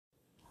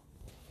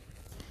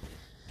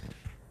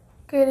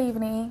Good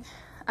evening.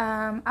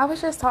 I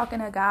was just talking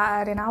to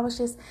God and I was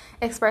just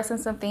expressing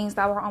some things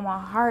that were on my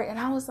heart. And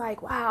I was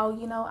like, wow,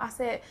 I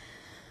said,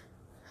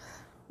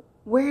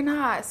 we're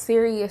not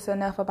serious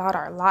enough about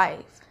our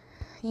life,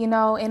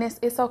 and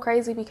it's so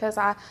crazy because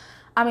I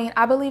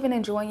believe in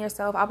enjoying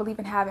yourself. I believe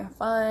in having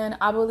fun.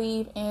 I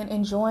believe in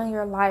enjoying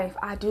your life.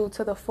 I do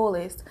to the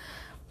fullest.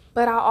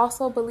 But I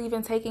also believe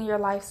in taking your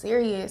life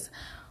serious.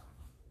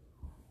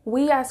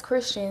 We as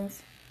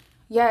Christians,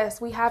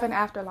 yes, we have an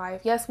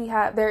afterlife. Yes,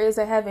 there is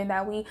a heaven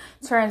that we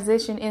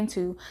transition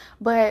into,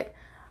 but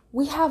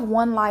we have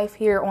one life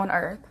here on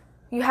earth.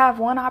 You have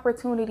one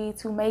opportunity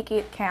to make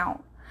it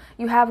count.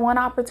 You have one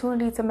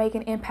opportunity to make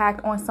an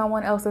impact on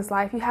someone else's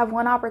life. You have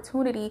one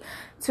opportunity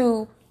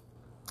to,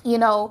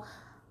 not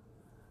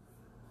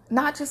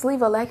just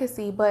leave a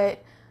legacy,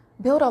 but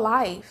build a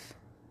life.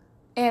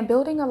 And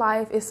building a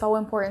life is so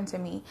important to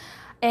me.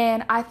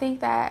 And I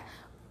think that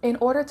in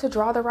order to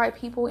draw the right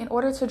people, in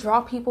order to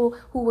draw people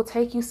who will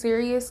take you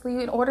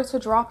seriously, in order to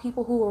draw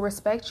people who will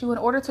respect you, in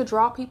order to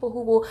draw people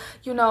who will,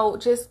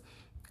 just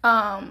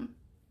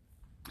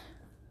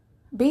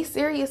be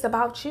serious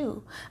about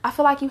you, I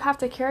feel like you have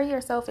to carry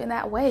yourself in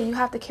that way. You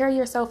have to carry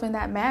yourself in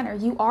that manner.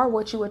 You are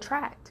what you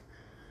attract.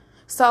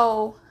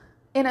 So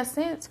in a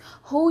sense,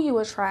 who you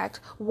attract,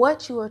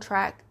 what you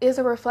attract is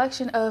a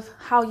reflection of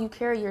how you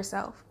carry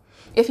yourself.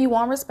 If you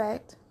want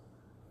respect,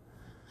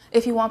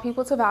 if you want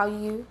people to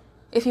value you,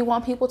 if you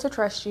want people to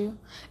trust you,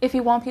 if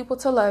you want people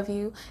to love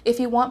you, if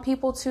you want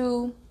people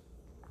to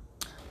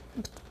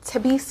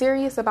be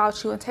serious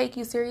about you and take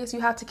you serious,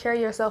 you have to carry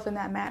yourself in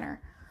that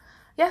manner.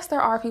 Yes,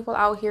 there are people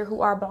out here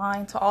who are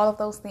blind to all of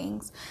those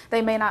things.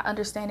 They may not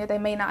understand it. They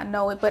may not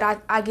know it.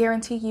 But I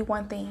guarantee you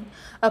one thing.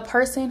 A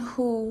person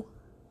who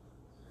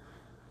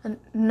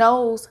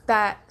knows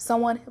that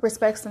someone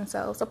respects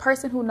themselves, a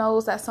person who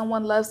knows that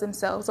someone loves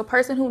themselves, a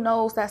person who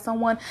knows that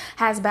someone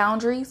has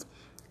boundaries,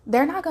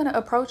 they're not going to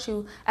approach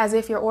you as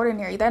if you're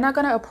ordinary. They're not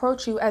going to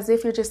approach you as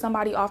if you're just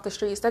somebody off the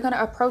streets. They're going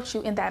to approach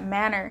you in that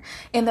manner,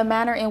 in the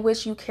manner in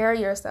which you carry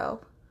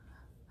yourself.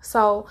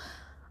 So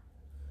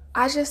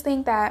I just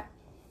think that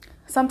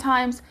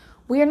sometimes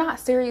we are not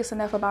serious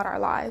enough about our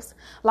lives.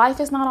 Life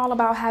is not all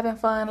about having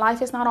fun.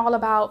 Life is not all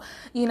about,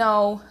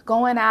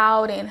 going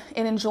out and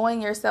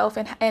enjoying yourself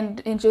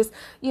and just,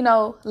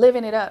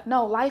 living it up.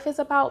 No, life is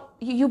about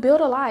you build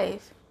a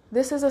life.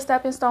 This is a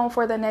stepping stone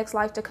for the next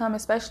life to come,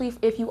 especially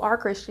if you are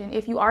Christian,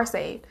 if you are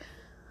saved.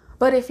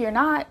 But if you're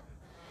not,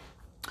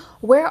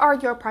 where are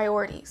your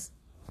priorities?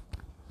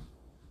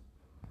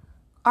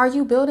 Are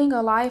you building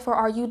a life or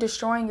are you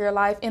destroying your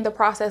life in the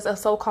process of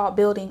so-called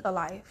building a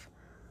life?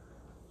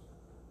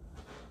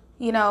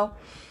 I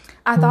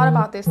thought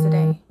about this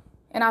today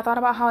and I thought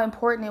about how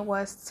important it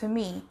was to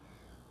me.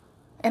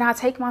 And I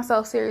take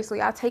myself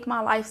seriously. I take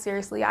my life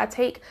seriously. I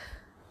take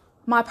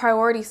my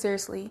priorities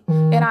seriously.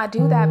 And I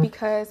do that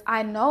because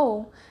I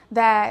know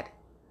that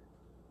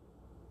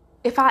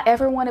if I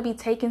ever want to be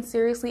taken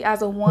seriously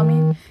as a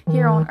woman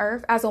here on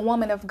earth, as a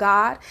woman of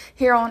God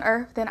here on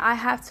earth, then I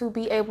have to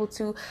be able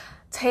to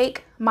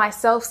take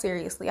myself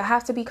seriously. I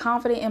have to be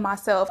confident in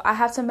myself. I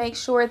have to make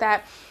sure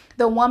that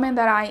the woman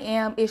that I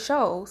am, it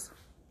shows.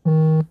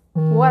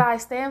 What I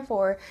stand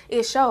for,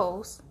 it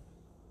shows.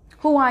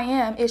 Who I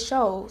am, it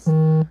shows.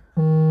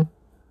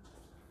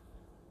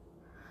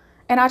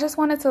 And I just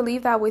wanted to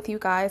leave that with you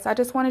guys. I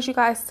just wanted you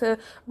guys to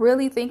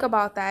really think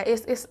about that.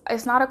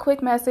 It's not a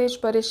quick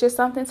message, but it's just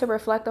something to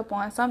reflect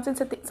upon, something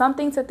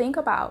to think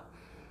about.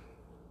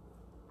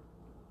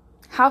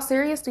 How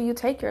serious do you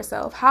take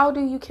yourself? How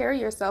do you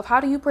carry yourself? How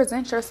do you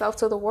present yourself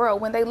to the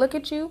world? When they look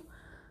at you,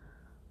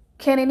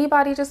 can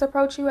anybody just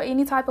approach you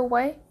any type of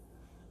way?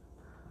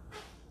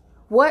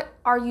 What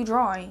are you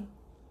drawing?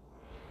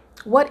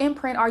 What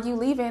imprint are you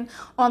leaving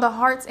on the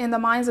hearts and the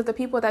minds of the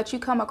people that you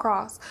come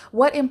across?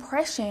 What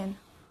impression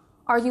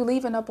are you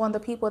leaving up on the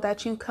people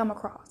that you come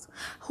across?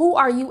 Who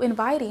are you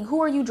inviting?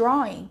 Who are you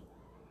drawing?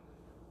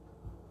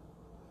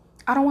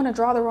 I don't want to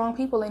draw the wrong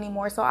people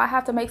anymore. So I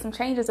have to make some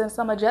changes and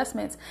some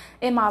adjustments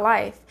in my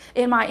life,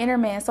 in my inner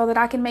man, so that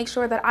I can make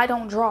sure that I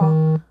don't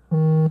draw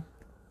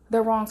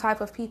the wrong type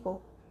of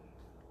people.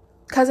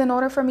 Because in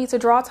order for me to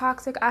draw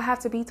toxic, I have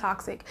to be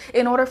toxic.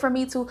 In order for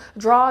me to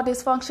draw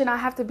dysfunction, I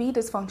have to be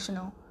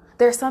dysfunctional.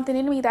 There's something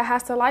in me that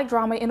has to like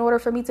drama in order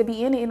for me to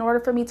be in it, in order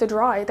for me to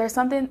draw it. There's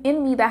something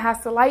in me that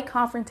has to like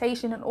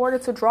confrontation in order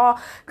to draw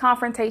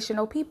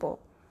confrontational people.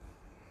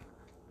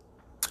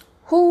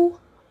 Who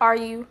are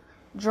you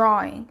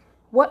drawing?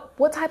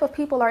 What type of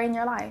people are in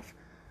your life?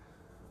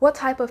 What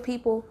type of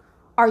people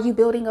are you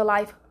building a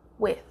life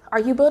with? Are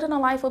you building a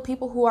life with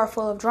people who are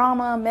full of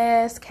drama,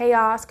 mess,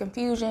 chaos,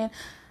 confusion,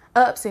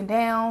 ups and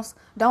downs,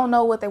 don't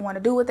know what they want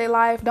to do with their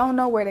life, don't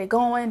know where they're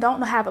going,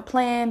 don't have a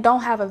plan,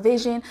 don't have a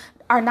vision,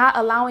 are not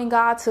allowing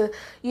God to,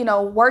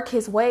 work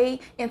his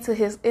way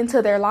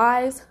into their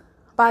lives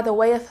by the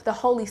way of the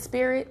Holy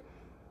Spirit?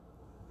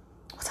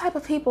 What type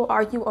of people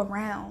are you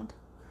around?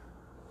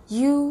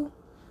 You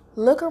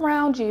look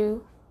around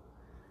you.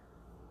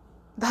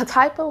 The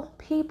type of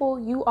people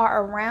you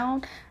are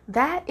around,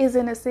 that is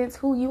in a sense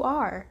who you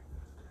are.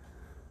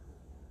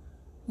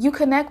 You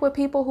connect with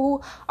people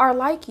who are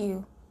like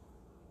you.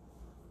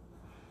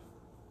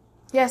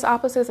 Yes,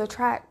 opposites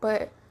attract,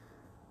 but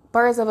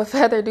birds of a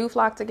feather do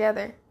flock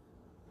together.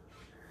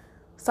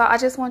 So I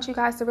just want you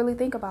guys to really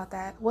think about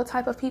that. What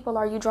type of people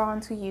are you drawn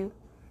to you?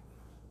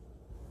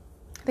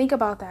 Think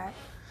about that.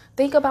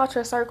 Think about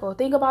your circle.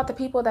 Think about the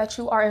people that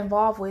you are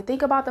involved with.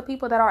 Think about the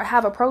people that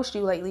have approached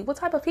you lately. What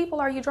type of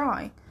people are you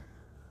drawing?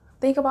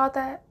 Think about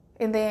that,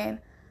 and then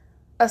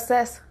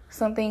assess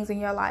some things in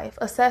your life.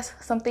 Assess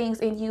some things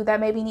in you that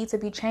maybe need to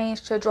be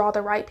changed to draw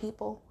the right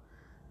people.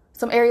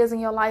 Some areas in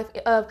your life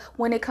of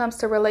when it comes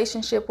to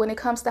relationship, when it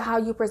comes to how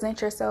you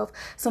present yourself,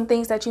 some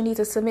things that you need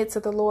to submit to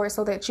the Lord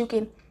so that you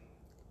can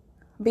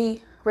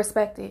be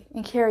respected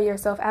and carry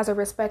yourself as a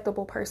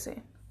respectable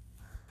person.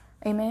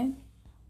 Amen.